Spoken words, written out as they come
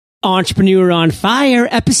Entrepreneur on Fire,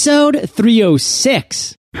 episode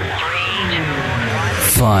 306. Fire.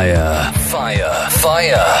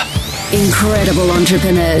 Incredible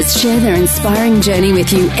entrepreneurs share their inspiring journey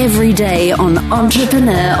with you every day on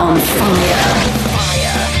Entrepreneur on Fire.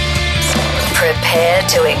 Prepare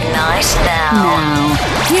to ignite now.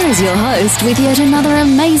 Here is your host with yet another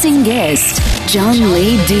amazing guest, John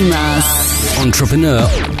Lee Dumas. Entrepreneur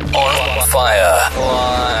on Fire.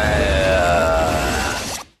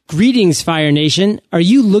 Greetings, Fire Nation. Are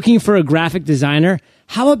you looking for a graphic designer?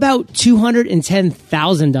 How about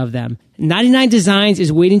 210,000 of them? 99 Designs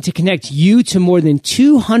is waiting to connect you to more than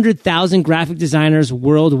 200,000 graphic designers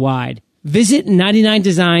worldwide. Visit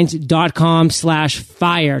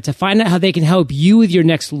 99designs.com/fire to find out how they can help you with your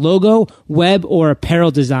next logo, web, or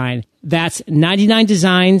apparel design. That's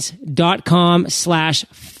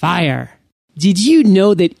 99designs.com/fire. Did you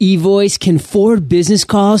know that eVoice can forward business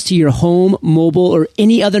calls to your home, mobile, or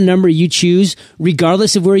any other number you choose,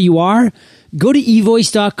 regardless of where you are? Go to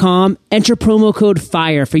eVoice.com, enter promo code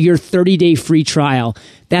FIRE for your 30-day free trial.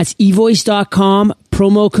 That's eVoice.com,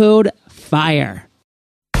 promo code FIRE.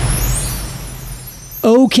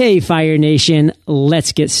 Okay, Fire Nation,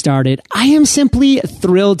 let's get started. I am simply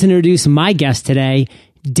thrilled to introduce my guest today,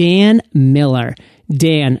 Dan Miller.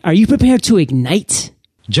 Dan, are you prepared to ignite?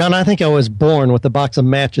 John, I think I was born with a box of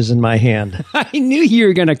matches in my hand. I knew you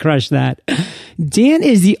were going to crush that. Dan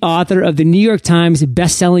is the author of the New York Times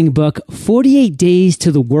best-selling book, 48 Days to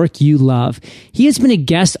the Work You Love. He has been a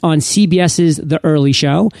guest on CBS's The Early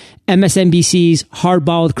Show, MSNBC's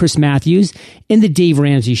Hardball with Chris Matthews, and The Dave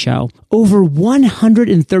Ramsey Show. Over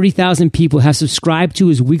 130,000 people have subscribed to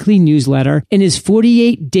his weekly newsletter, and his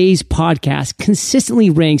 48 Days podcast consistently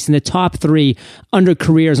ranks in the top 3 under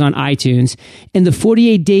careers on iTunes. And the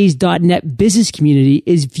 48days.net business community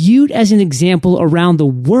is viewed as an example around the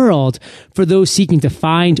world for those seeking to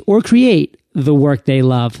find or create the work they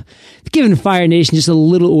love. Giving Fire Nation just a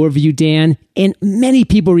little overview, Dan, and many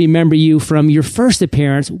people remember you from your first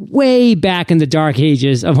appearance way back in the dark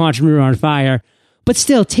ages of Entrepreneur on Fire. But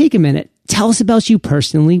still, take a minute. Tell us about you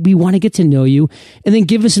personally. We want to get to know you, and then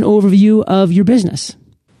give us an overview of your business.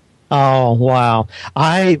 Oh, wow.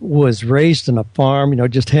 I was raised on a farm,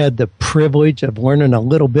 just had the privilege of learning a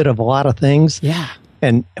little bit of a lot of things. Yeah.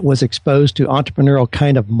 And was exposed to entrepreneurial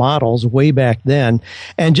kind of models way back then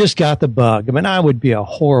and just got the bug. I mean, I would be a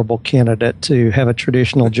horrible candidate to have a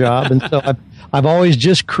traditional job. And so I've always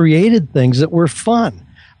just created things that were fun.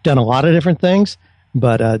 Done a lot of different things,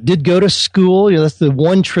 but did go to school. That's the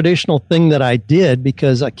one traditional thing that I did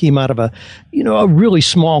because I came out of a really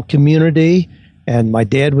small community. And my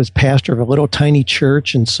dad was pastor of a little tiny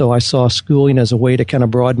church, and so I saw schooling as a way to kind of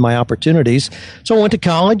broaden my opportunities. So I went to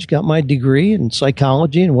college, got my degree in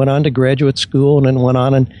psychology, and went on to graduate school, and then went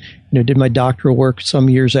on and did my doctoral work some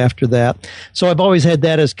years after that. So I've always had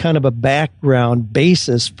that as kind of a background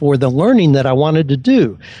basis for the learning that I wanted to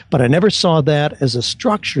do. But I never saw that as a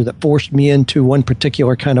structure that forced me into one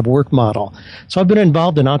particular kind of work model. So I've been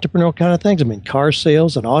involved in entrepreneurial kind of things. I mean, car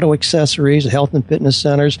sales and auto accessories, health and fitness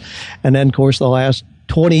centers. And then, of course, the last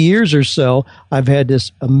 20 years or so, I've had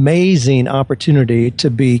this amazing opportunity to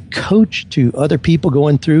be coach to other people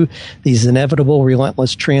going through these inevitable,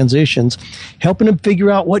 relentless transitions, helping them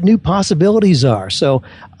figure out what new possibilities are. So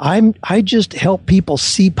I just help people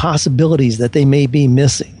see possibilities that they may be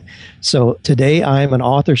missing. So today I'm an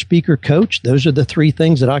author, speaker, coach. Those are the 3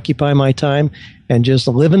 things that occupy my time and just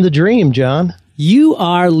living the dream, John. You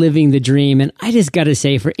are living the dream. And I just got to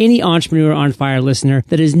say, for any Entrepreneur on Fire listener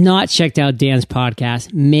that has not checked out Dan's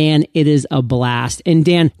podcast, man, it is a blast. And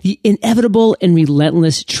Dan, the inevitable and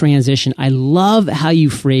relentless transition, I love how you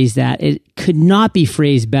phrase that. It could not be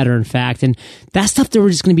phrased better, in fact. And that's stuff that we're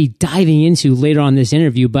just going to be diving into later on in this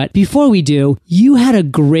interview. But before we do, you had a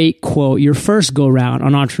great quote, your first go round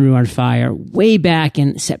on Entrepreneur on Fire, way back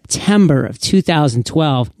in September of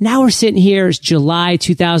 2012. Now we're sitting here, it's July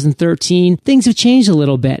 2013. Things have changed a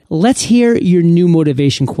little bit. Let's hear your new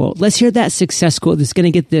motivation quote. Let's hear that success quote that's going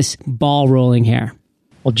to get this ball rolling here.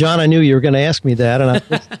 Well, John, I knew you were going to ask me that, and I've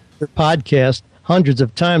listened to your podcast hundreds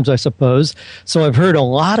of times, I suppose. So I've heard a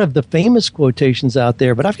lot of the famous quotations out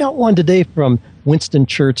there, but I've got one today from Winston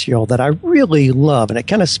Churchill that I really love, and it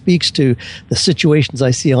kind of speaks to the situations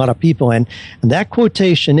I see a lot of people in. And that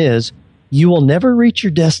quotation is, "You will never reach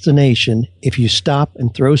your destination if you stop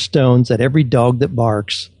and throw stones at every dog that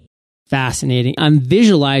barks." Fascinating. I'm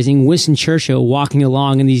visualizing Winston Churchill walking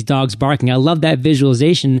along and these dogs barking. I love that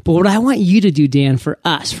visualization. But what I want you to do, Dan, for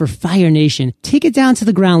us, for Fire Nation, take it down to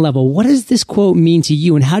the ground level. What does this quote mean to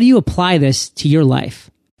you, and how do you apply this to your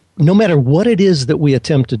life? no matter what it is that we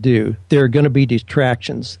attempt to do, there are going to be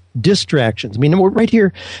distractions. I mean, we're right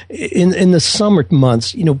here in the summer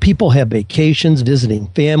months. People have vacations, visiting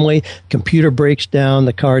family, computer breaks down,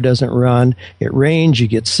 the car doesn't run, it rains, you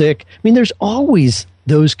get sick. I mean, there's always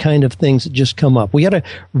those kind of things that just come up. We got to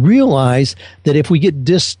realize that if we get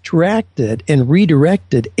distracted and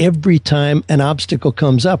redirected every time an obstacle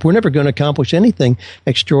comes up, we're never going to accomplish anything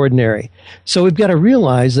extraordinary. So we've got to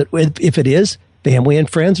realize that if it is family and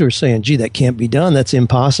friends who are saying, gee, that can't be done, that's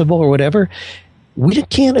impossible or whatever, we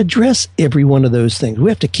can't address every one of those things. We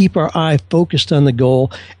have to keep our eye focused on the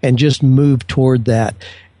goal and just move toward that.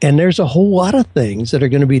 And there's a whole lot of things that are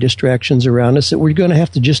going to be distractions around us that we're going to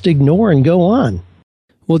have to just ignore and go on.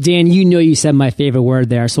 Well, Dan, you said my favorite word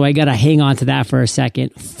there, so I got to hang on to that for a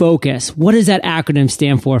second. Focus. What does that acronym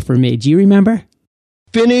stand for me? Do you remember?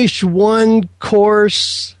 Finish one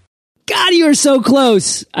course. God, you are so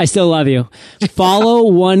close. I still love you. Follow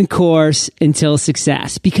one course until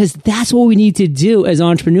success, because that's what we need to do as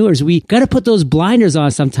entrepreneurs. We got to put those blinders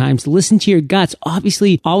on sometimes, listen to your guts.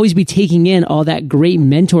 Obviously, always be taking in all that great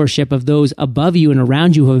mentorship of those above you and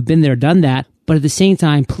around you who have been there, done that. But at the same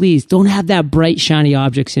time, please don't have that bright, shiny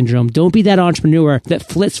object syndrome. Don't be that entrepreneur that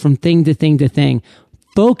flits from thing to thing to thing.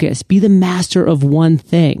 Focus, be the master of one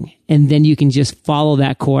thing, and then you can just follow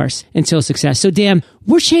that course until success. So, Dan,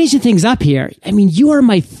 we're changing things up here. I mean, you are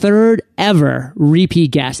my third ever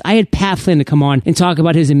repeat guest. I had Pat Flynn to come on and talk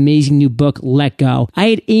about his amazing new book, Let Go. I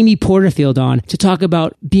had Amy Porterfield on to talk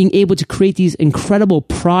about being able to create these incredible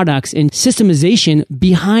products and systemization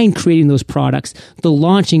behind creating those products, the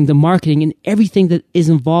launching, the marketing, and everything that is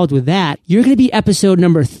involved with that. You're going to be episode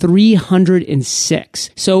number 306.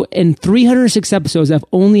 So in 306 episodes, I've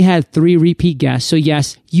only had 3 repeat guests. So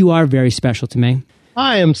yes, you are very special to me.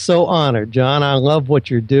 I am so honored, John. I love what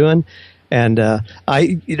you're doing. And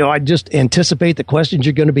I just anticipate the questions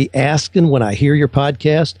you're going to be asking when I hear your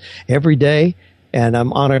podcast every day. And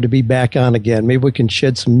I'm honored to be back on again. Maybe we can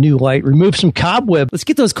shed some new light, remove some cobwebs. Let's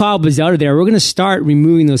get those cobwebs out of there. We're going to start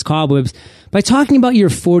removing those cobwebs by talking about your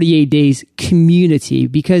 48 Days community,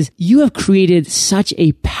 because you have created such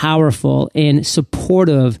a powerful and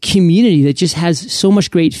supportive community that just has so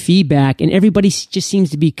much great feedback, and everybody just seems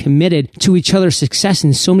to be committed to each other's success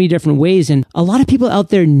in so many different ways. And a lot of people out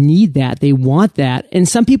there need that. They want that. And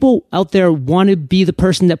some people out there want to be the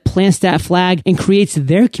person that plants that flag and creates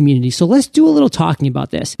their community. So let's do a little talking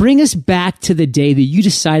about this. Bring us back to the day that you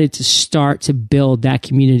decided to start to build that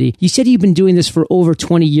community. You said you've been doing this for over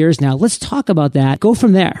 20 years now. Let's talk about that. Go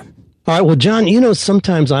from there. All right. Well, John,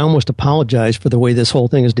 sometimes I almost apologize for the way this whole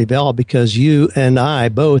thing is developed, because you and I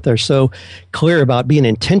both are so clear about being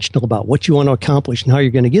intentional about what you want to accomplish and how you're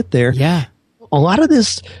going to get there. Yeah. A lot of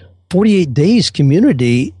this 48 Days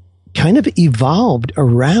community kind of evolved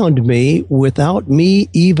around me without me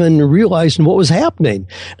even realizing what was happening.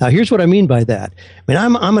 Now, here's what I mean by that. I mean,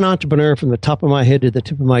 I'm an entrepreneur from the top of my head to the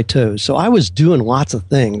tip of my toes. So I was doing lots of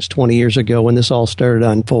things 20 years ago when this all started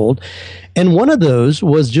to unfold. And one of those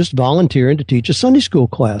was just volunteering to teach a Sunday school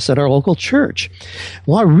class at our local church.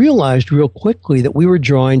 Well, I realized real quickly that we were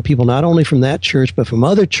drawing people not only from that church, but from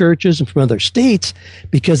other churches and from other states,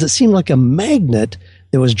 because it seemed like a magnet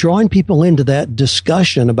that was drawing people into that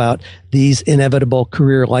discussion about these inevitable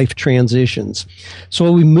career life transitions.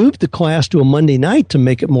 So we moved the class to a Monday night to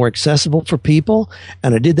make it more accessible for people.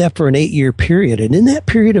 And I did that for an 8-year period. And in that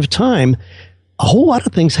period of time, a whole lot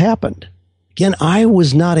of things happened. Again, I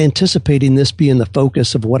was not anticipating this being the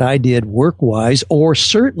focus of what I did work-wise, or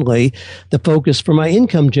certainly the focus for my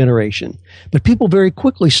income generation. But people very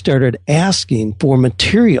quickly started asking for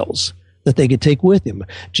materials that they could take with him.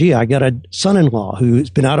 Gee, I got a son-in-law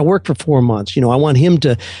who's been out of work for 4 months. I want him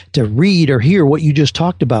to read or hear what you just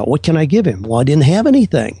talked about. What can I give him? Well, I didn't have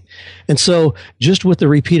anything. And so just with the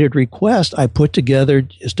repeated request, I put together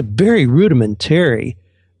just a very rudimentary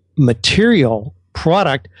material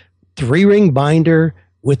product, 3-ring binder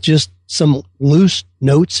with just some loose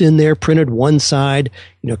notes in there, printed one side,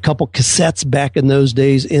 a couple cassettes back in those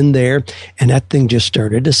days in there. And that thing just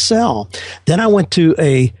started to sell. Then I went to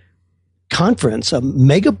a conference, a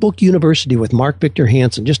Mega Book University with Mark Victor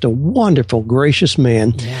Hansen, just a wonderful, gracious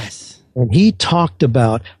man. Yes. And he talked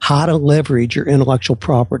about how to leverage your intellectual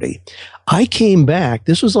property. I came back,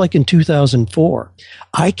 this was like in 2004.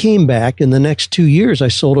 I came back in the next 2 years, I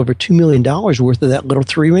sold over $2 million worth of that little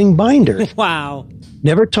 3-ring binder. Wow.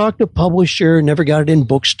 Never talked to a publisher, never got it in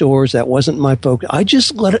bookstores. That wasn't my focus. I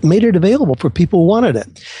just made it available for people who wanted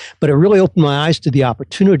it. But it really opened my eyes to the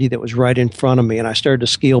opportunity that was right in front of me. And I started to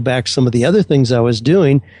scale back some of the other things I was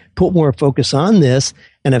doing, put more focus on this,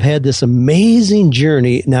 and I've had this amazing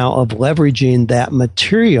journey now of leveraging that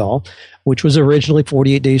material which was originally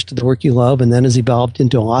 48 Days to the Work You Love, and then has evolved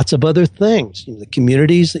into lots of other things. The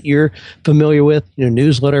communities that you're familiar with,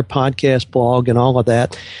 newsletter, podcast, blog, and all of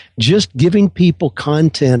that. Just giving people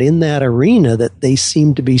content in that arena that they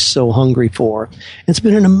seem to be so hungry for. And it's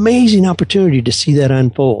been an amazing opportunity to see that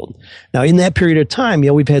unfold. Now, in that period of time,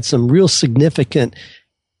 we've had some real significant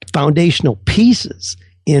foundational pieces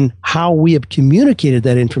in how we have communicated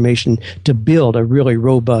that information to build a really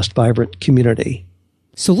robust, vibrant community.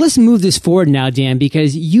 So let's move this forward now, Dan,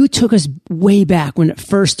 because you took us way back when it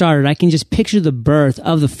first started. I can just picture the birth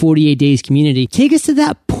of the 48 Days community. Take us to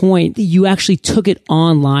that point that you actually took it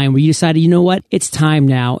online, where you decided, you know what, it's time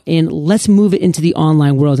now, and let's move it into the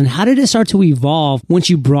online world. And how did it start to evolve once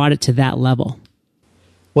you brought it to that level?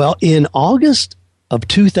 Well, in August of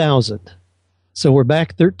 2000, so we're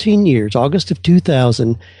back 13 years, August of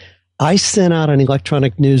 2000, I sent out an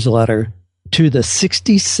electronic newsletter to the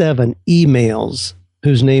 67 emails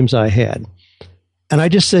whose names I had. And I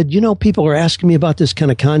just said, people are asking me about this kind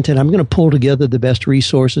of content. I'm going to pull together the best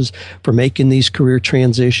resources for making these career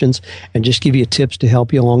transitions and just give you tips to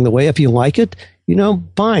help you along the way. If you like it,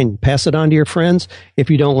 fine, pass it on to your friends. If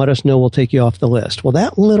you don't, let us know. We'll take you off the list. Well,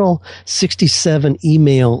 that little 67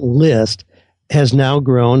 email list has now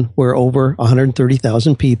grown where over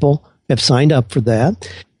 130,000 people have signed up for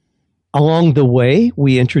that. Along the way,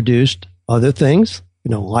 we introduced other things,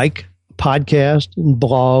 like podcast and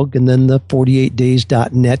blog, and then the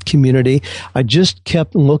 48days.net community. I just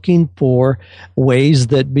kept looking for ways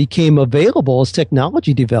that became available as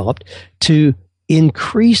technology developed to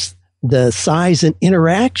increase the size and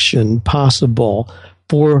interaction possible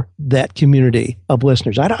for that community of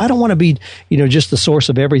listeners. I don't want to be, just the source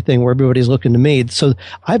of everything where everybody's looking to me. So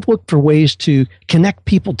I've looked for ways to connect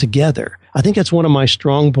people together. I think that's one of my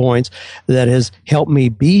strong points that has helped me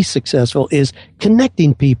be successful, is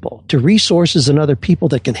connecting people to resources and other people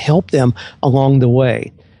that can help them along the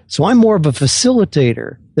way. So I'm more of a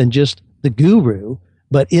facilitator than just the guru,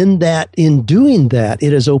 but in doing that,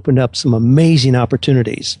 it has opened up some amazing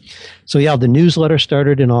opportunities. So the newsletter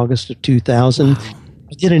started in August of 2000. Wow.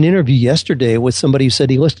 I did an interview yesterday with somebody who said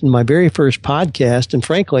he listened to my very first podcast, and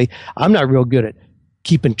frankly, I'm not real good at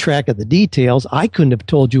keeping track of the details. I couldn't have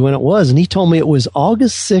told you when it was. And he told me it was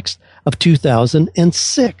August 6th of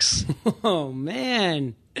 2006. Oh,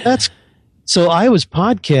 man. So I was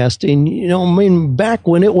podcasting, back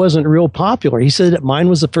when it wasn't real popular. He said that mine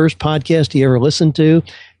was the first podcast he ever listened to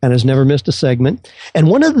and has never missed a segment. And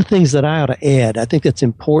one of the things that I ought to add, I think that's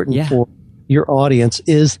important for your audience,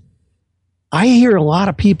 is I hear a lot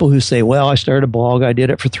of people who say, well, I started a blog, I did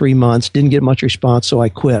it for 3 months, didn't get much response, so I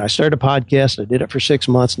quit. I started a podcast, I did it for 6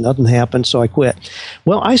 months, nothing happened, so I quit.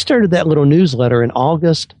 Well, I started that little newsletter in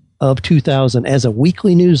August of 2000 as a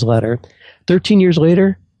weekly newsletter. 13 years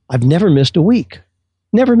later, I've never missed a week.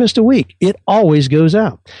 Never missed a week. It always goes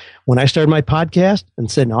out. When I started my podcast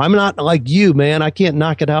and said, no, I'm not like you, man, I can't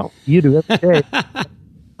knock it out. You do every day.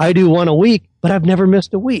 I do one a week, but I've never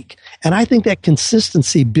missed a week. And I think that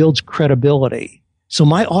consistency builds credibility. So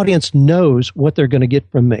my audience knows what they're going to get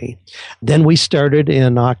from me. Then we started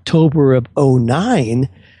in October of 2009,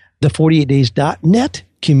 the 48days.net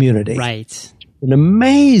community. Right. An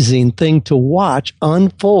amazing thing to watch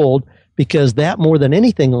unfold, because that more than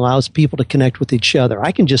anything allows people to connect with each other.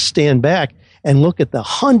 I can just stand back and look at the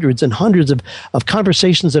hundreds and hundreds of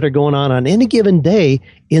conversations that are going on any given day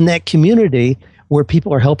in that community, where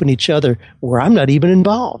people are helping each other, where I'm not even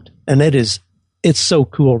involved. And it's so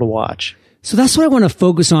cool to watch. So that's what I want to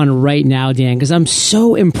focus on right now, Dan, because I'm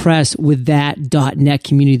so impressed with that .net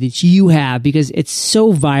community that you have, because it's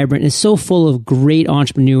so vibrant. It's so full of great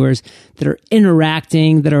entrepreneurs that are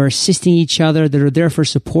interacting, that are assisting each other, that are there for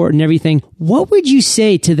support and everything. What would you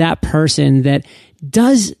say to that person that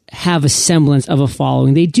does have a semblance of a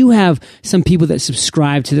following? They do have some people that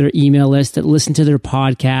subscribe to their email list, that listen to their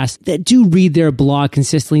podcast, that do read their blog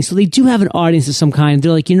consistently. So they do have an audience of some kind.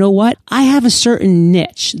 They're like, you know what? I have a certain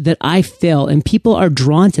niche that I fill and people are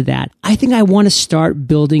drawn to that. I think I want to start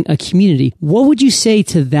building a community. What would you say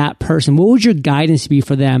to that person? What would your guidance be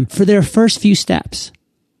for them for their first few steps?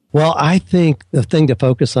 Well, I think the thing to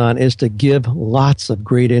focus on is to give lots of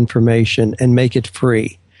great information and make it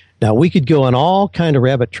free. Now, we could go on all kind of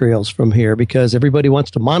rabbit trails from here, because everybody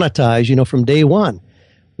wants to monetize, from day one.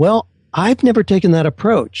 Well, I've never taken that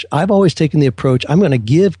approach. I've always taken the approach, I'm going to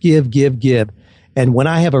give. And when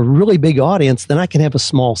I have a really big audience, then I can have a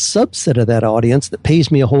small subset of that audience that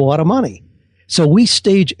pays me a whole lot of money. So we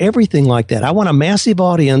stage everything like that. I want a massive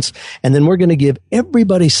audience, and then we're going to give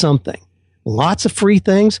everybody something. Lots of free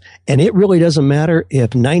things, and it really doesn't matter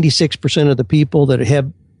if 96% of the people that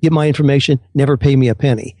get my information never pay me a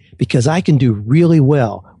penny, because I can do really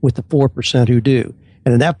well with the 4% who do.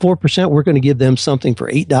 And in that 4%, we're going to give them something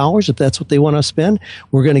for $8 if that's what they want to spend.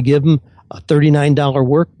 We're going to give them a $39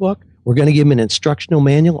 workbook. We're going to give them an instructional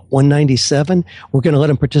manual at $197. We're going to let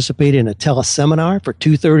them participate in a teleseminar for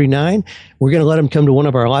 $239. We're going to let them come to one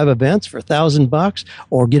of our live events for $1,000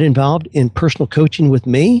 or get involved in personal coaching with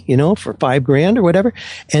me, for $5,000 or whatever.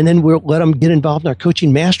 And then we'll let them get involved in our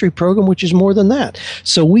coaching mastery program, which is more than that.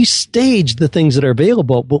 So we stage the things that are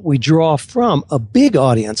available, but we draw from a big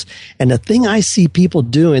audience. And the thing I see people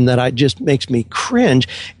doing that just makes me cringe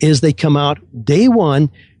is they come out day one,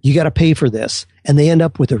 you got to pay for this. And they end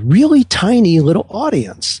up with a really tiny little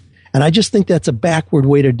audience. And I just think that's a backward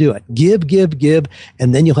way to do it. Give,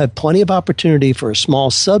 and then you'll have plenty of opportunity for a small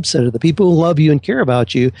subset of the people who love you and care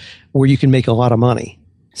about you where you can make a lot of money.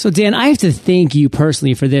 So Dan, I have to thank you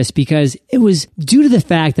personally for this because it was due to the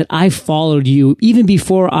fact that I followed you even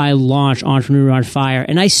before I launched Entrepreneur on Fire,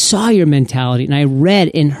 and I saw your mentality and I read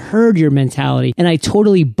and heard your mentality, and I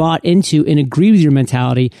totally bought into and agree with your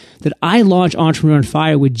mentality that I launched Entrepreneur on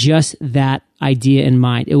Fire with just that idea in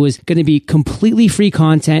mind. It was going to be completely free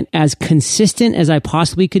content, as consistent as I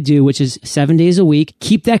possibly could do, which is 7 days a week.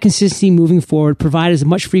 Keep that consistency moving forward, provide as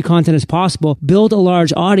much free content as possible, build a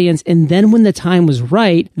large audience, and then when the time was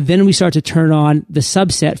right, then we start to turn on the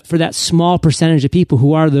subset for that small percentage of people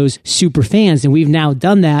who are those super fans. And we've now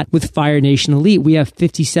done that with Fire Nation Elite. We have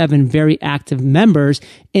 57 very active members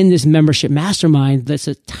in this membership mastermind. That's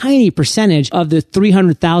a tiny percentage of the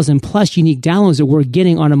 300,000 plus unique downloads that we're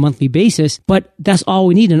getting on a monthly basis. But that's all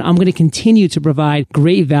we need. And I'm going to continue to provide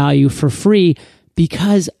great value for free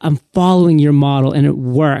because I'm following your model and it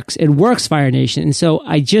works. It works, Fire Nation. And so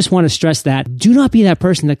I just want to stress that. Do not be that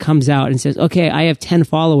person that comes out and says, okay, I have 10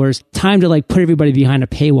 followers. Time to put everybody behind a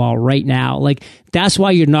paywall right now. That's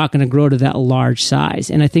why you're not going to grow to that large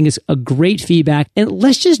size. And I think it's a great feedback. And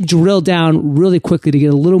let's just drill down really quickly to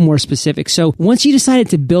get a little more specific. So once you decided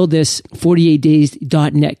to build this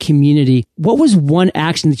 48days.net community, what was one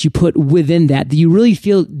action that you put within that you really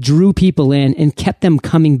feel drew people in and kept them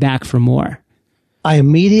coming back for more? I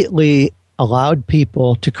immediately allowed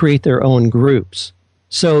people to create their own groups.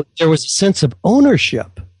 So there was a sense of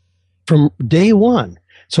ownership from day one.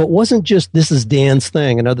 So it wasn't just, this is Dan's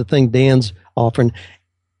thing, another thing Dan's offering.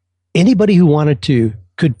 Anybody who wanted to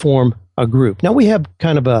could form a group. Now we have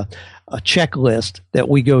kind of a checklist that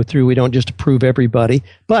we go through. We don't just approve everybody,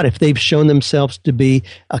 but if they've shown themselves to be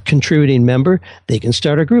a contributing member, they can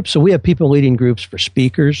start a group. So we have people leading groups for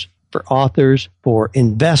speakers, for authors, for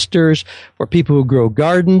investors, for people who grow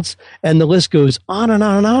gardens, and the list goes on and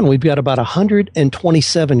on and on. We've got about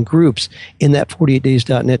 127 groups in that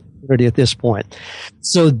 48days.net community at this point.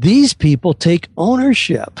 So these people take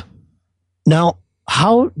ownership. Now,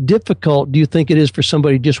 how difficult do you think it is for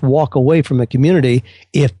somebody to just walk away from a community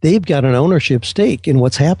if they've got an ownership stake in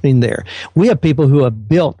what's happening there? We have people who have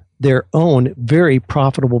built their own very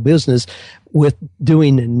profitable business with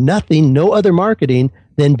doing nothing, no other marketing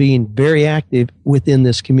than being very active within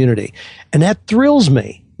this community. And that thrills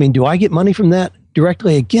me. I mean, do I get money from that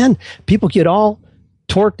directly? Again, people get all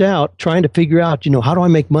torqued out trying to figure out, how do I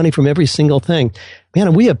make money from every single thing?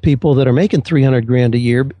 Man, we have people that are making $300,000 a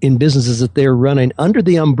year in businesses that they're running under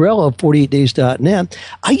the umbrella of 48days.net.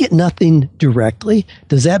 I get nothing directly.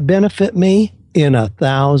 Does that benefit me? In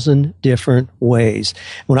 1,000 different ways.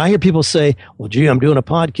 When I hear people say, well, gee, I'm doing a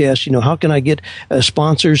podcast, how can I get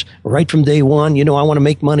sponsors right from day one? I want to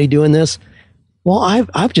make money doing this. Well,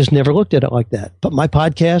 I've just never looked at it like that. But my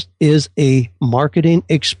podcast is a marketing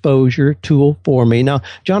exposure tool for me. Now,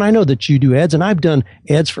 John, I know that you do ads, and I've done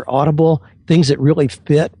ads for Audible, things that really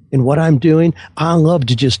fit in what I'm doing. I love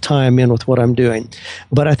to just tie them in with what I'm doing.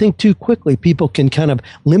 But I think too quickly people can kind of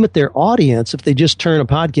limit their audience if they just turn a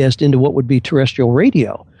podcast into what would be terrestrial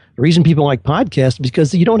radio. The reason people like podcasts is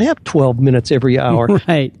because you don't have 12 minutes every hour.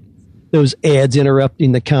 Right. Those ads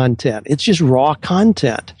interrupting the content. It's just raw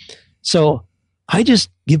content. So I just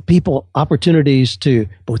give people opportunities to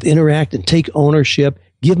both interact and take ownership,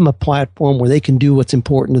 give them a platform where they can do what's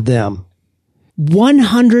important to them.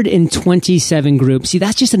 127 groups. See,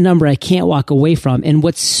 that's just a number I can't walk away from. And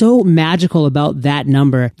what's so magical about that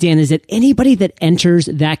number, Dan, is that anybody that enters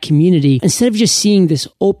that community, instead of just seeing this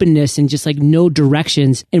openness and just no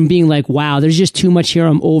directions and being like, wow, there's just too much here.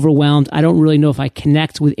 I'm overwhelmed. I don't really know if I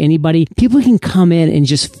connect with anybody. People can come in and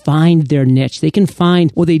just find their niche. They can find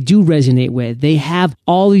what they do resonate with. They have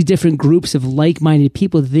all these different groups of like-minded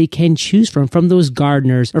people that they can choose from those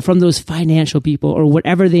gardeners or from those financial people or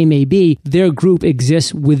whatever they may be. Their group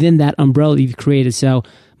exists within that umbrella you've created. So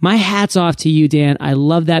My hat's off to you, Dan. I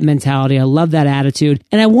love that mentality. I love that attitude.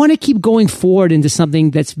 And I want to keep going forward into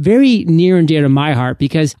something that's very near and dear to my heart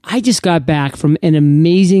because I just got back from an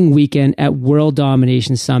amazing weekend at World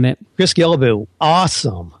Domination Summit. Chris Guillebeau,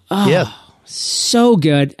 awesome. Yeah. So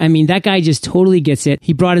good. I mean, that guy just totally gets it.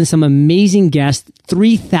 He brought in some amazing guests.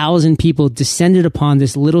 3,000 people descended upon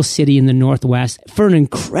this little city in the Northwest for an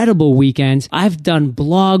incredible weekend. I've done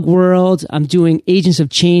Blog World. I'm doing Agents of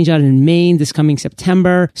Change out in Maine this coming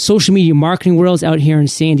September. Social Media Marketing Worlds out here in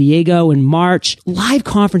San Diego in March. Live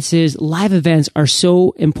conferences, live events are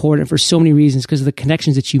so important for so many reasons because of the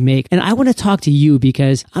connections that you make. And I want to talk to you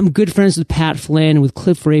because I'm good friends with Pat Flynn, with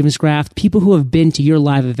Cliff Ravenscraft, people who have been to your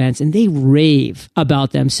live events, and they rave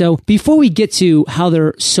about them. So before we get to how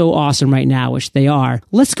they're so awesome right now, which they are,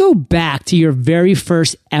 let's go back to your very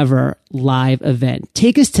first ever live event.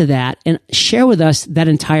 Take us to that and share with us that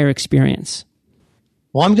entire experience.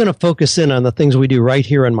 Well, I'm going to focus in on the things we do right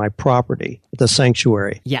here on my property at the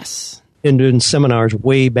sanctuary. Yes. In doing seminars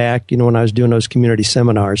way back, when I was doing those community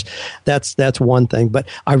seminars. That's one thing. But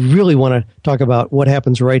I really want to talk about what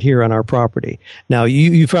happens right here on our property. Now,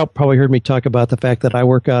 you've probably heard me talk about the fact that I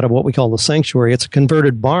work out of what we call the sanctuary. It's a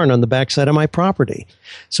converted barn on the backside of my property.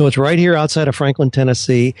 So it's right here outside of Franklin,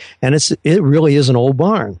 Tennessee, and it really is an old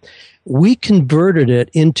barn. We converted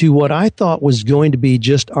it into what I thought was going to be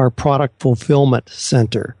just our product fulfillment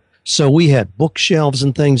center. So we had bookshelves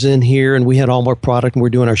and things in here, and we had all our product, and we're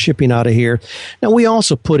doing our shipping out of here. Now, we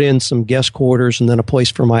also put in some guest quarters and then a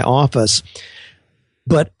place for my office.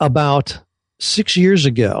 But about 6 years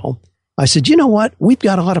ago, I said, you know what? We've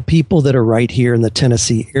got a lot of people that are right here in the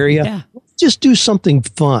Tennessee area. Yeah. Let's just do something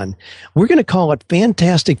fun. We're going to call it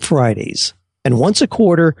Fantastic Fridays. And once a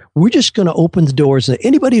quarter, we're just going to open the doors. And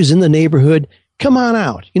anybody who's in the neighborhood, come on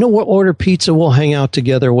out. We'll order pizza. We'll hang out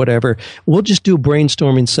together, whatever. We'll just do a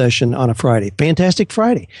brainstorming session on a Friday. Fantastic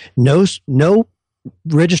Friday. No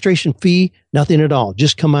registration fee, nothing at all.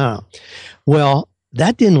 Just come out. Well,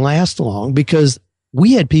 that didn't last long because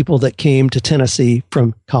we had people that came to Tennessee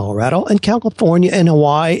from Colorado and California and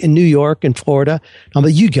Hawaii and New York and Florida. I'm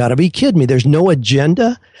like, you got to be kidding me. There's no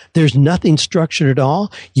agenda. There's nothing structured at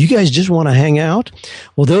all. You guys just want to hang out?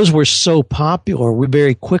 Well, those were so popular. We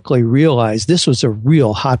very quickly realized this was a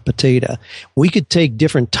real hot potato. We could take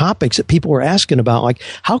different topics that people were asking about, like,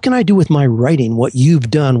 how can I do with my writing what you've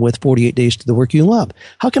done with 48 Days to the Work You Love?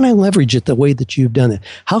 How can I leverage it the way that you've done it?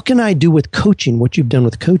 How can I do with coaching what you've done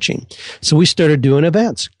with coaching? So we started doing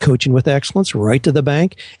events, Coaching with Excellence, Right to the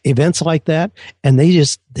Bank, events like that, and they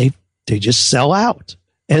just sell out.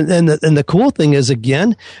 And the cool thing is,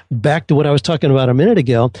 again, back to what I was talking about a minute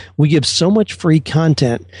ago, we give so much free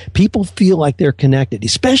content. People feel like they're connected,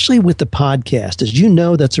 especially with the podcast. As you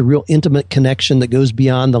know, that's a real intimate connection that goes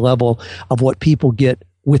beyond the level of what people get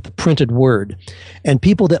with the printed word. And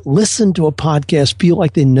people that listen to a podcast feel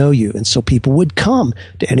like they know you. And so people would come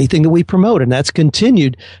to anything that we promote. And that's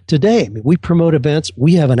continued today. I mean, we promote events.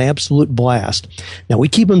 We have an absolute blast. Now, we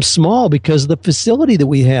keep them small because of the facility that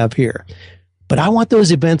we have here. But I want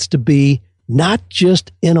those events to be not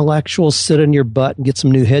just intellectual, sit on your butt and get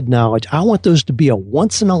some new head knowledge. I want those to be a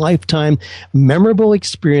once-in-a-lifetime, memorable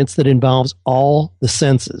experience that involves all the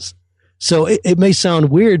senses. So it may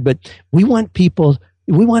sound weird, but we want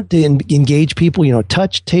to engage people,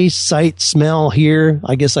 touch, taste, sight, smell, hear.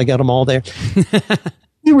 I guess I got them all there.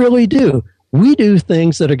 We really do. We do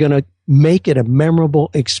things that are going to make it a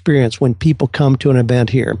memorable experience when people come to an event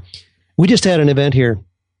here. We just had an event here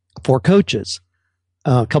for coaches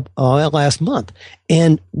last month.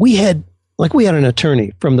 And we had an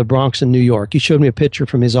attorney from the Bronx in New York. He showed me a picture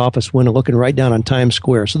from his office window looking right down on Times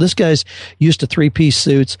Square. So this guy's used to 3-piece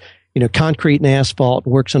suits, concrete and asphalt,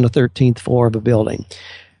 works on the 13th floor of a building.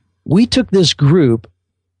 We took this group,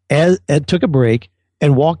 took a break,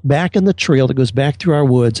 and walked back in the trail that goes back through our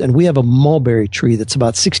woods. And we have a mulberry tree that's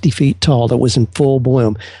about 60 feet tall that was in full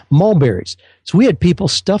bloom. Mulberries. So we had people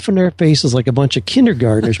stuffing their faces like a bunch of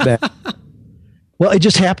kindergartners back. Well, it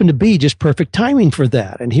just happened to be just perfect timing for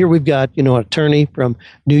that. And here we've got, an attorney from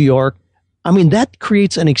New York. I mean, that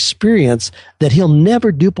creates an experience that he'll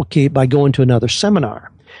never duplicate by going to another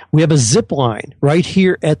seminar. We have a zip line right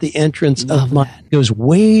here at the entrance of my, it goes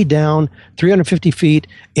way down 350 feet.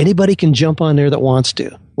 Anybody can jump on there that wants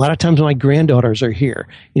to. A lot of times my granddaughters are here.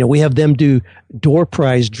 We have them do door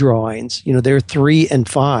prize drawings. They're 3 and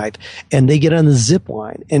 5 and they get on the zip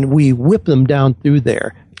line and we whip them down through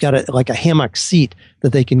there. Got a hammock seat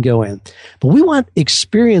that they can go in. But we want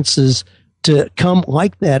experiences to come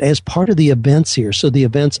like that as part of the events here. So the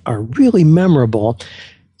events are really memorable.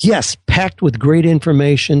 Yes, packed with great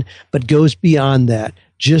information, but goes beyond that.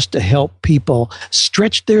 just to help people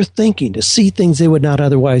stretch their thinking to see things they would not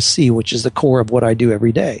otherwise see, which is the core of what I do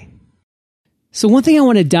every day. So one thing I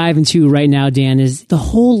want to dive into right now, Dan, is the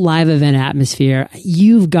whole live event atmosphere.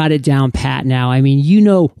 You've got it down pat now. I mean, you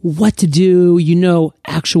know what to do, you know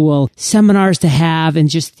actual seminars to have, and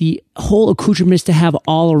just the whole accoutrements to have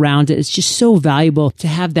all around it. It's just so valuable to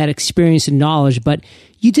have that experience and knowledge, but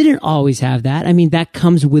you didn't always have that. I mean, that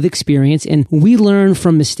comes with experience, and we learn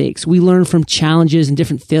from mistakes. We learn from challenges and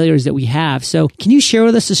different failures that we have. So can you share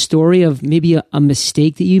with us a story of maybe a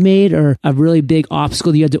mistake that you made or a really big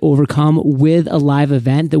obstacle that you had to overcome with a live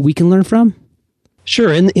event that we can learn from?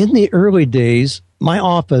 Sure. In the early days, my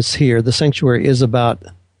office here, the sanctuary, is about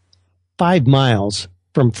 5 miles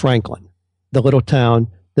from Franklin, the little town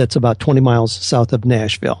that's about 20 miles south of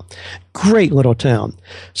Nashville. Great little town.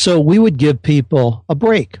 So we would give people a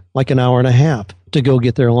break, like an hour and a half, to go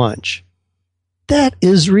get their lunch. That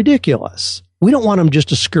is ridiculous. We don't want them just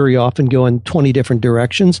to scurry off and go in 20 different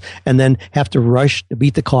directions and then have to rush to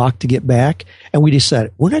beat the clock to get back. And we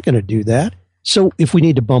decided, we're not going to do that. So if we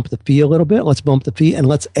need to bump the fee a little bit, let's bump the fee and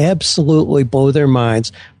let's absolutely blow their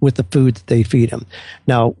minds with the food that they feed them.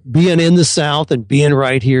 Now, being in the South and being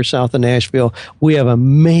right here south of Nashville, we have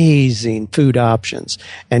amazing food options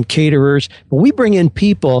and caterers. But we bring in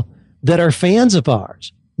people that are fans of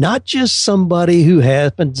ours, not just somebody who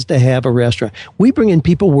happens to have a restaurant. We bring in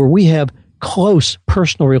people where we have close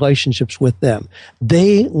personal relationships with them.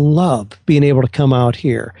 They love being able to come out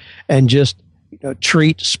here and just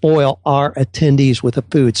spoil our attendees with the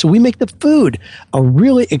food. So we make the food a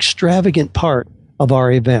really extravagant part of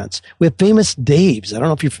our events. We have Famous Dave's. I don't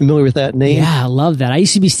know if you're familiar with that name. Yeah, I love that. I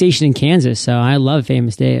used to be stationed in Kansas, so I love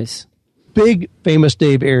Famous Dave's. Big Famous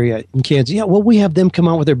Dave area in Kansas. Yeah, well, we have them come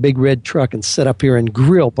out with their big red truck and sit up here and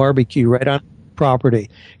grill barbecue right on property.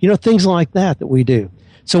 Things like that we do.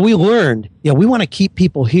 So we learned, we want to keep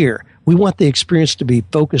people here. We want the experience to be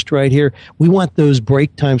focused right here. We want those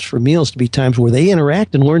break times for meals to be times where they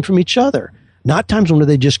interact and learn from each other, not times when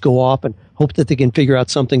they just go off and hope that they can figure out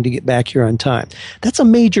something to get back here on time. That's a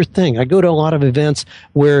major thing. I go to a lot of events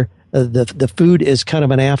where the food is kind of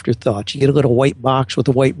an afterthought. You get a little white box with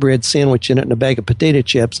a white bread sandwich in it and a bag of potato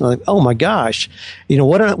chips. And I'm like, oh my gosh,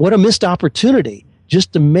 what a missed opportunity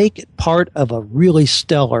just to make it part of a really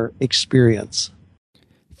stellar experience.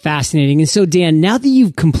 Fascinating. And so, Dan, now that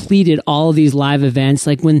you've completed all of these live events,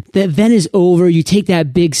 like when the event is over, you take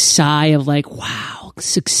that big sigh of like, wow,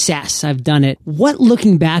 success, I've done it. What,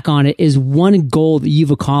 looking back on it, is one goal that you've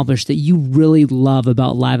accomplished that you really love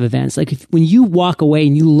about live events? Like when you walk away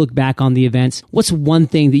and you look back on the events, what's one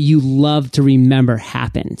thing that you love to remember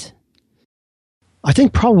happened? I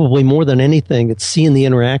think probably more than anything, it's seeing the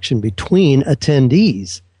interaction between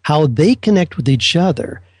attendees, how they connect with each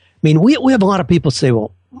other. I mean, we have a lot of people say,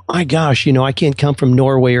 well, my gosh, I can't come from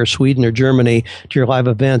Norway or Sweden or Germany to your live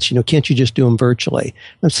events. Can't you just do them virtually?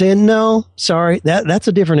 I'm saying, no, sorry, that's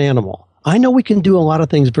a different animal. I know we can do a lot of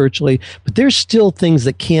things virtually, but there's still things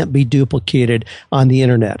that can't be duplicated on the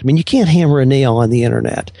internet. I mean, you can't hammer a nail on the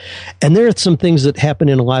internet. And there are some things that happen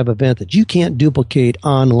in a live event that you can't duplicate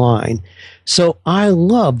online. So I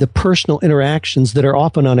love the personal interactions that are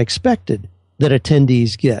often unexpected that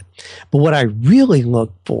attendees get. But what I really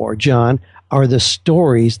look for, John, are the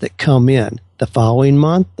stories that come in the following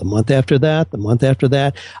month, the month after that, the month after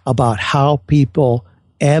that, about how people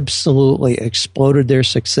absolutely exploded their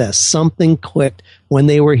success. Something clicked when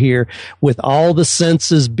they were here. With all the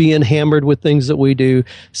senses being hammered with things that we do,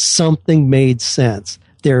 something made sense.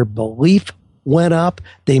 Their belief went up.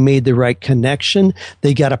 They made the right connection.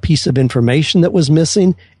 They got a piece of information that was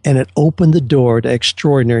missing, and it opened the door to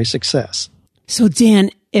extraordinary success. So,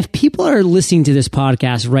 Dan, if people are listening to this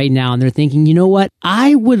podcast right now and they're thinking, you know what,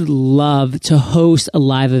 I would love to host a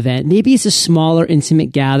live event. Maybe it's a smaller,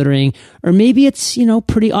 intimate gathering, or maybe it's,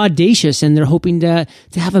 pretty audacious and they're hoping to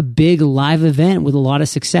have a big live event with a lot of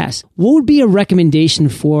success. What would be a recommendation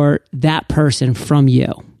for that person from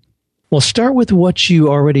you? Well, start with what you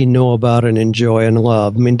already know about and enjoy and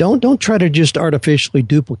love. I mean, don't try to just artificially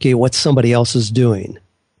duplicate what somebody else is doing.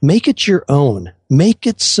 Make it your own. Make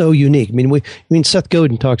it so unique. I mean, Seth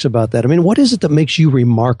Godin talks about that. I mean, what is it that makes you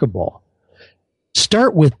remarkable?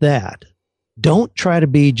 Start with that. Don't try to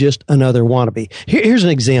be just another wannabe. Here's an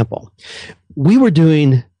example. We were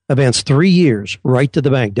doing events 3 years, Write to the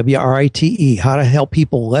Bank, WRITE, how to help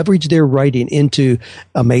people leverage their writing into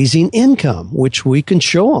amazing income, which we can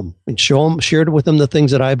show them and share with them the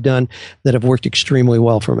things that I've done that have worked extremely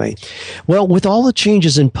well for me. Well, with all the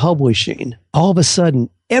changes in publishing, all of a sudden,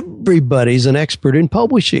 everybody's an expert in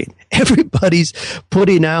publishing. Everybody's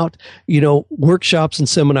putting out, workshops and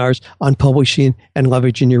seminars on publishing and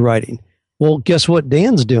leveraging your writing. Well, guess what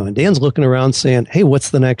Dan's doing? Dan's looking around saying, hey, what's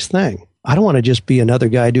the next thing? I don't want to just be another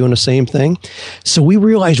guy doing the same thing. So we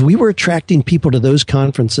realized we were attracting people to those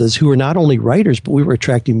conferences who were not only writers, but we were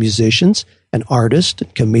attracting musicians and artists,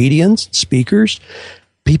 and comedians, speakers,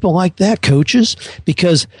 people like that, coaches,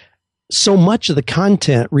 because so much of the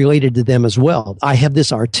content related to them as well. I have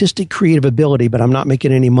this artistic creative ability, but I'm not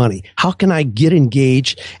making any money. How can I get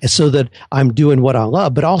engaged so that I'm doing what I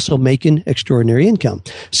love, but also making extraordinary income?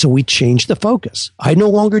 So we changed the focus. I no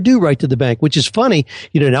longer do Right to the Bank, which is funny.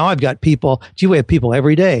 Now I've got people, we have people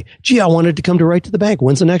every day. I wanted to come to Right to the Bank.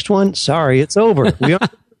 When's the next one? Sorry, it's over. We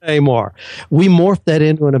aren't anymore. We morphed that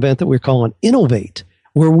into an event that we're calling Innovate,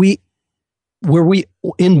 where we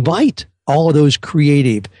invite all of those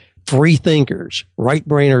creative, free thinkers, right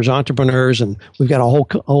brainers, entrepreneurs, and we've got a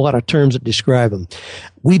whole lot of terms that describe them.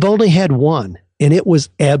 We've only had one, and it was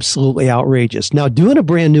absolutely outrageous. Now, doing a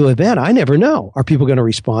brand new event, I never know. Are people going to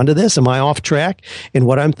respond to this? Am I off track in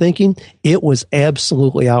what I'm thinking? It was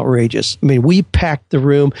absolutely outrageous. I mean, we packed the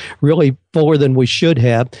room really fuller than we should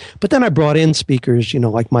have. But then I brought in speakers,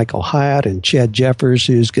 like Michael Hyatt and Chad Jeffers,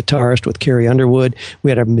 who's guitarist with Carrie Underwood.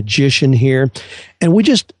 We had a magician here, and we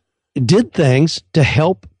just did things to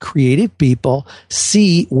help creative people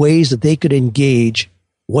see ways that they could engage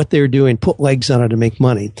what they're doing, put legs on it to make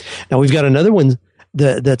money. Now we've got another one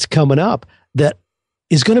that's coming up that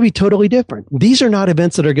is going to be totally different. These are not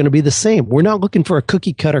events that are going to be the same. We're not looking for a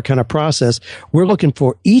cookie cutter kind of process. We're looking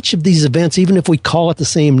for each of these events, even if we call it the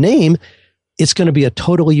same name, it's going to be a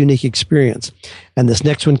totally unique experience. And this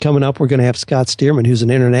next one coming up, we're going to have Scott Stearman, who's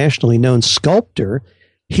an internationally known sculptor,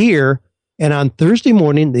 here. And on Thursday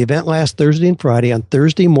morning, the event lasts Thursday and Friday. On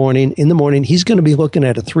Thursday morning, in the morning, he's going to be looking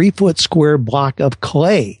at a 3-foot square block of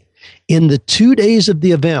clay. In the 2 days of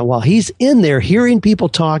the event, while he's in there hearing people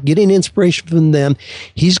talk, getting inspiration from them,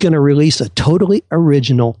 he's going to release a totally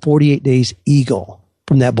original 48 Days Eagle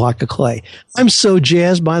from that block of clay. I'm so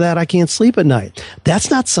jazzed by that, I can't sleep at night. That's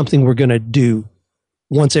not something we're going to do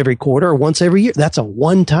once every quarter or once every year. That's a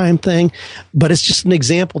one-time thing, but it's just an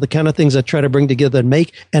example of the kind of things I try to bring together and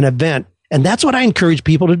make an event. And that's what I encourage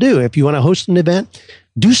people to do. If you want to host an event,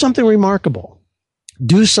 do something remarkable.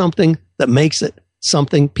 Do something that makes it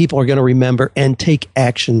something people are going to remember and take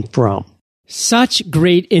action from. Such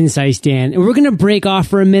great insights, Dan. And we're going to break off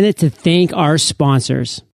for a minute to thank our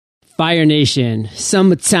sponsors. Fire Nation,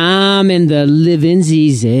 summertime and the living's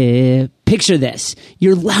easy. Picture this.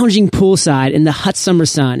 You're lounging poolside in the hot summer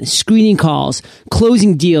sun, screening calls,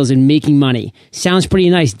 closing deals, and making money. Sounds pretty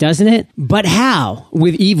nice, doesn't it? But how?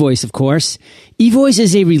 With eVoice, of course. eVoice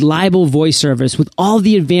is a reliable voice service with all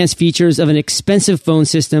the advanced features of an expensive phone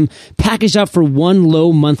system packaged up for one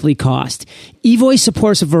low monthly cost. eVoice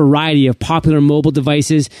supports a variety of popular mobile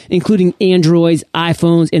devices, including Androids,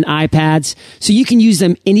 iPhones, and iPads, so you can use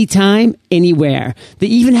them anytime, anywhere. They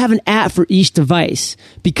even have an app for each device.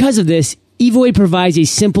 Because of this, eVoice provides a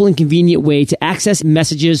simple and convenient way to access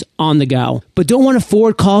messages on the go. But don't want to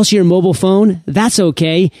forward calls to your mobile phone? That's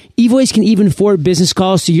okay. eVoice can even forward business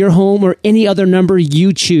calls to your home or any other number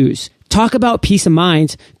you choose. Talk about peace of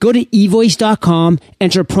mind. Go to eVoice.com,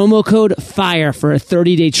 enter promo code FIRE for a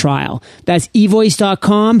 30-day trial. That's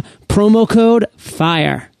eVoice.com, promo code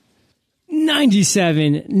FIRE.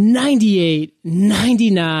 97, 98,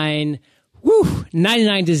 99... Woo!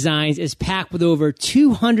 99 Designs is packed with over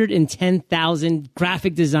 210,000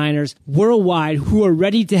 graphic designers worldwide who are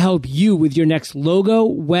ready to help you with your next logo,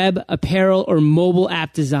 web, apparel, or mobile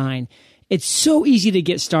app design. It's so easy to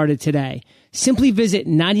get started today. Simply visit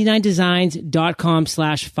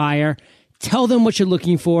 99designs.com/fire. Tell them what you're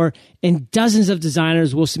looking for, and dozens of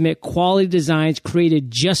designers will submit quality designs created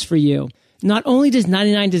just for you. Not only does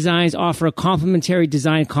 99 Designs offer a complimentary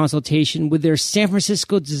design consultation with their San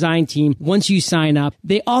Francisco design team once you sign up,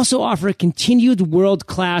 they also offer continued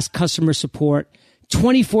world-class customer support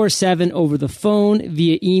 24/7 over the phone,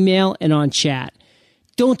 via email, and on chat.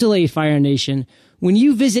 Don't delay, Fire Nation. When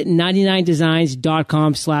you visit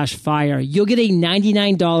 99designs.com/fire, you'll get a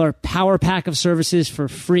 $99 power pack of services for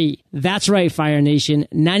free. That's right, Fire Nation.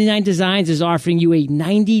 99 Designs is offering you a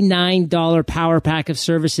 $99 power pack of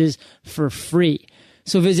services for free.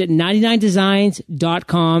 So visit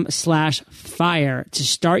 99designs.com/fire to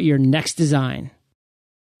start your next design.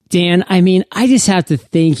 Dan, I mean, I just have to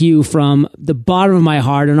thank you from the bottom of my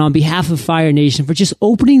heart and on behalf of Fire Nation for just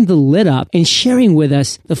opening the lid up and sharing with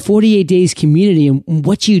us the 48 Days community and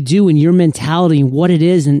what you do and your mentality and what it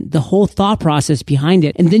is and the whole thought process behind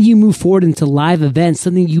it. And then you move forward into live events,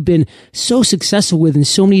 something you've been so successful with in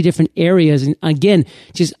so many different areas. And again,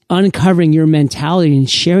 just uncovering your mentality and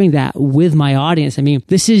sharing that with my audience. I mean,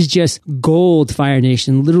 this is just gold, Fire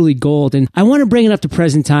Nation, literally gold. And I want to bring it up to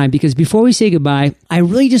present time because before we say goodbye, I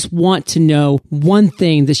really just want to know one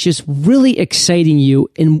thing that's just really exciting you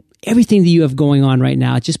in everything that you have going on right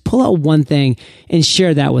now. Just pull out one thing and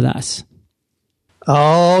share that with us.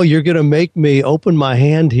 Oh, you're going to make me open my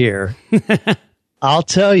hand here. I'll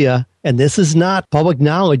tell you, and this is not public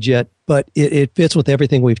knowledge yet, but it fits with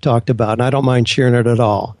everything we've talked about, and I don't mind sharing it at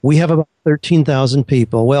all. We have about 13,000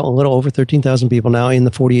 people, well, a little over 13,000 people now in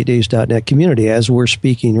the 48days.net community as we're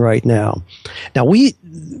speaking right now. Now,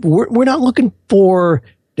 we're not looking to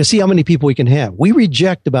see how many people we can have. We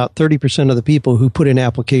reject about 30% of the people who put in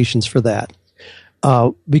applications for that.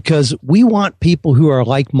 Because we want people who are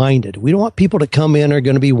like-minded. We don't want people to come in and are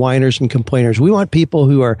going to be whiners and complainers. We want people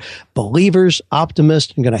who are believers,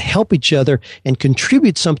 optimists, and going to help each other and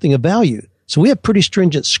contribute something of value. So we have pretty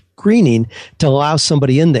stringent screening to allow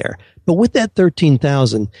somebody in there. But with that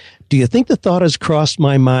 13,000, do you think the thought has crossed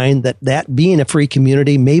my mind that being a free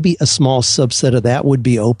community, maybe a small subset of that would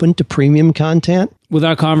be open to premium content? With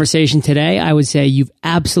our conversation today, I would say you've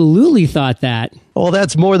absolutely thought that. Well,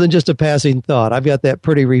 that's more than just a passing thought. I've got that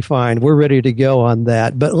pretty refined. We're ready to go on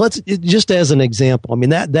that. But just as an example, I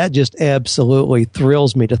mean, that just absolutely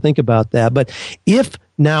thrills me to think about that. But if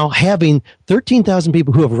now having 13,000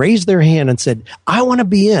 people who have raised their hand and said, I want to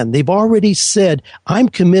be in, they've already said, I'm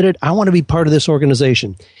committed, I want to be part of this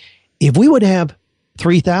organization. If we would have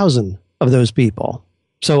 3,000 of those people,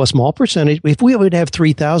 so a small percentage, if we would have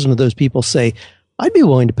 3,000 of those people say, I'd be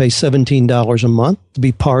willing to pay $17 a month to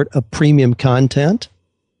be part of premium content.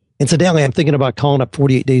 Incidentally, I'm thinking about calling up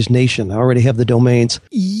 48 Days Nation. I already have the domains.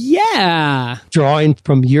 Yeah. Drawing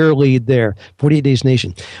from your lead there, 48 Days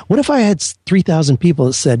Nation. What if I had 3,000 people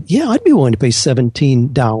that said, yeah, I'd be willing to pay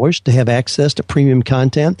 $17 to have access to premium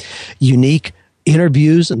content, unique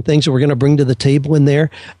interviews and things that we're going to bring to the table in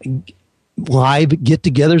there, live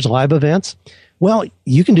get-togethers, live events. Well,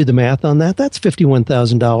 you can do the math on that. That's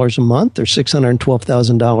 $51,000 a month or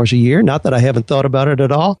 $612,000 a year. Not that I haven't thought about it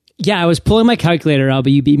at all. Yeah, I was pulling my calculator out,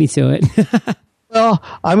 but you beat me to it. Well,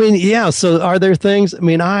 I mean, yeah. So are there things? I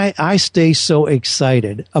mean, I stay so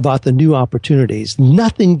excited about the new opportunities.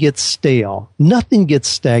 Nothing gets stale. Nothing gets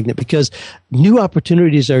stagnant because new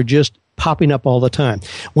opportunities are just popping up all the time.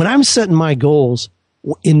 When I'm setting my goals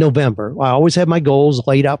in November, I always have my goals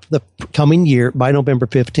laid out for the coming year by November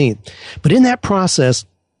 15th. But in that process,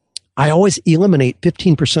 I always eliminate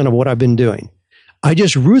 15% of what I've been doing. I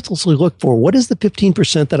just ruthlessly look for what is the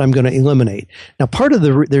 15% that I'm going to eliminate. Now, part of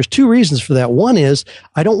there's two reasons for that. One is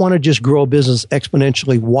I don't want to just grow a business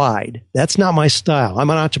exponentially wide. That's not my style.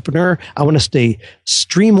 I'm an entrepreneur. I want to stay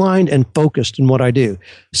streamlined and focused in what I do.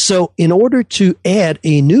 So in order to add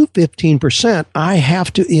a new 15%, I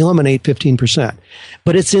have to eliminate 15%.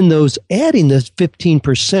 But it's in those adding this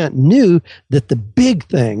 15% new that the big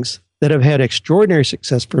things that have had extraordinary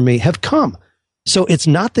success for me have come. So it's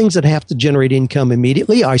not things that have to generate income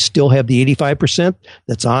immediately. I still have the 85%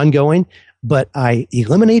 that's ongoing, but I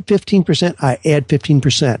eliminate 15%, I add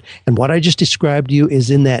 15%. And what I just described to you is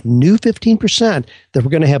in that new 15% that we're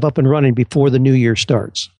going to have up and running before the new year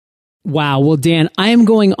starts. Wow. Well, Dan, I am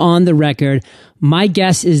going on the record. My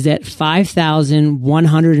guess is that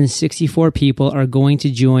 5,164 people are going to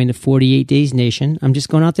join the 48 Days Nation. I'm just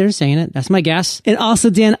going out there saying it. That's my guess. And also,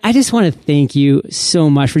 Dan, I just want to thank you so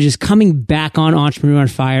much for just coming back on Entrepreneur on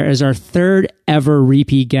Fire as our third ever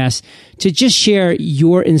repeat guest to just share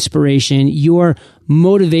your inspiration, your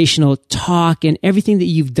motivational talk, and everything that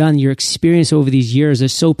you've done. Your experience over these years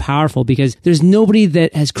is so powerful because there's nobody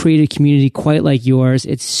that has created a community quite like yours.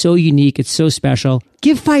 It's so unique. It's so special.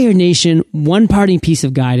 Give Fire Nation one parting piece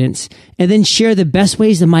of guidance and then share the best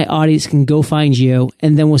ways that my audience can go find you.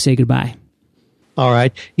 And then we'll say goodbye. All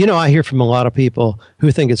right. You know, I hear from a lot of people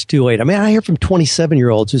who think it's too late. I mean, I hear from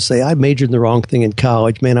 27-year-olds who say, I majored in the wrong thing in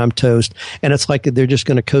college. Man, I'm toast. And it's like they're just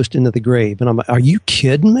going to coast into the grave. And I'm like, are you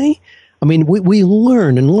kidding me? I mean, we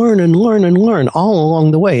learn and learn and learn and learn all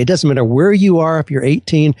along the way. It doesn't matter where you are, if you're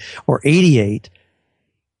 18 or 88.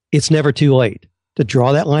 It's never too late to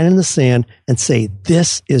draw that line in the sand and say,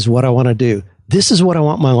 this is what I want to do. This is what I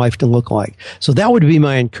want my life to look like. So that would be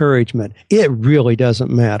my encouragement. It really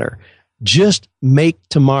doesn't matter. Just make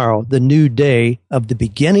tomorrow the new day of the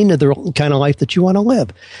beginning of the kind of life that you want to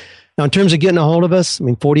live. Now, in terms of getting a hold of us,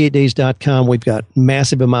 48days.com, we've got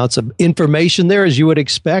massive amounts of information there, as you would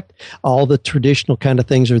expect. All the traditional kind of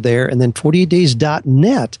things are there. And then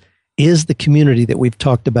 48days.net is the community that we've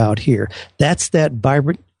talked about here. That's that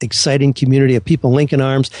vibrant, exciting community of people linking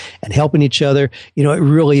arms and helping each other. It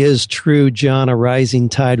really is true, John, a rising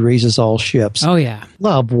tide raises all ships. Oh, yeah.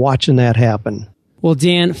 Love watching that happen. Well,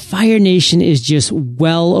 Dan, Fire Nation is just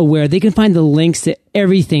well aware. They can find the links to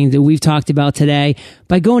everything that we've talked about today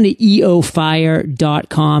by going to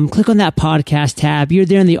eofire.com. Click on that podcast tab. You're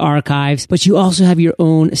there in the archives, but you also have your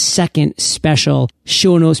own second special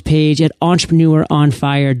show notes page at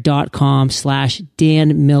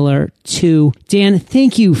entrepreneuronfire.com/Dan Miller2. Dan,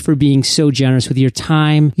 thank you for being so generous with your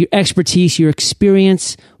time, your expertise, your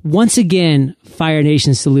experience. Once again, Fire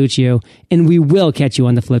Nation salutes you, and we will catch you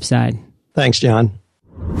on the flip side. Thanks, John.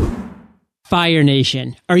 Fire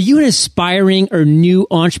Nation, are you an aspiring or new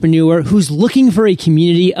entrepreneur who's looking for a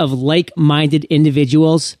community of like-minded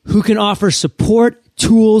individuals who can offer support,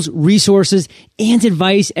 tools, resources, and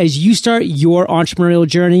advice as you start your entrepreneurial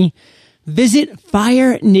journey? Visit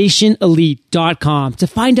firenationelite.com to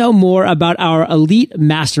find out more about our elite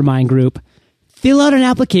mastermind group. Fill out an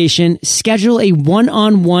application, schedule a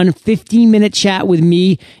one-on-one 15-minute chat with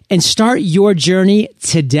me, and start your journey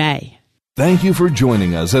today. Thank you for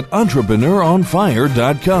joining us at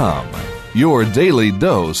EntrepreneuronFire.com, your daily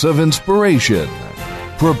dose of inspiration.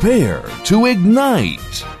 Prepare to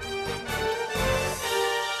ignite.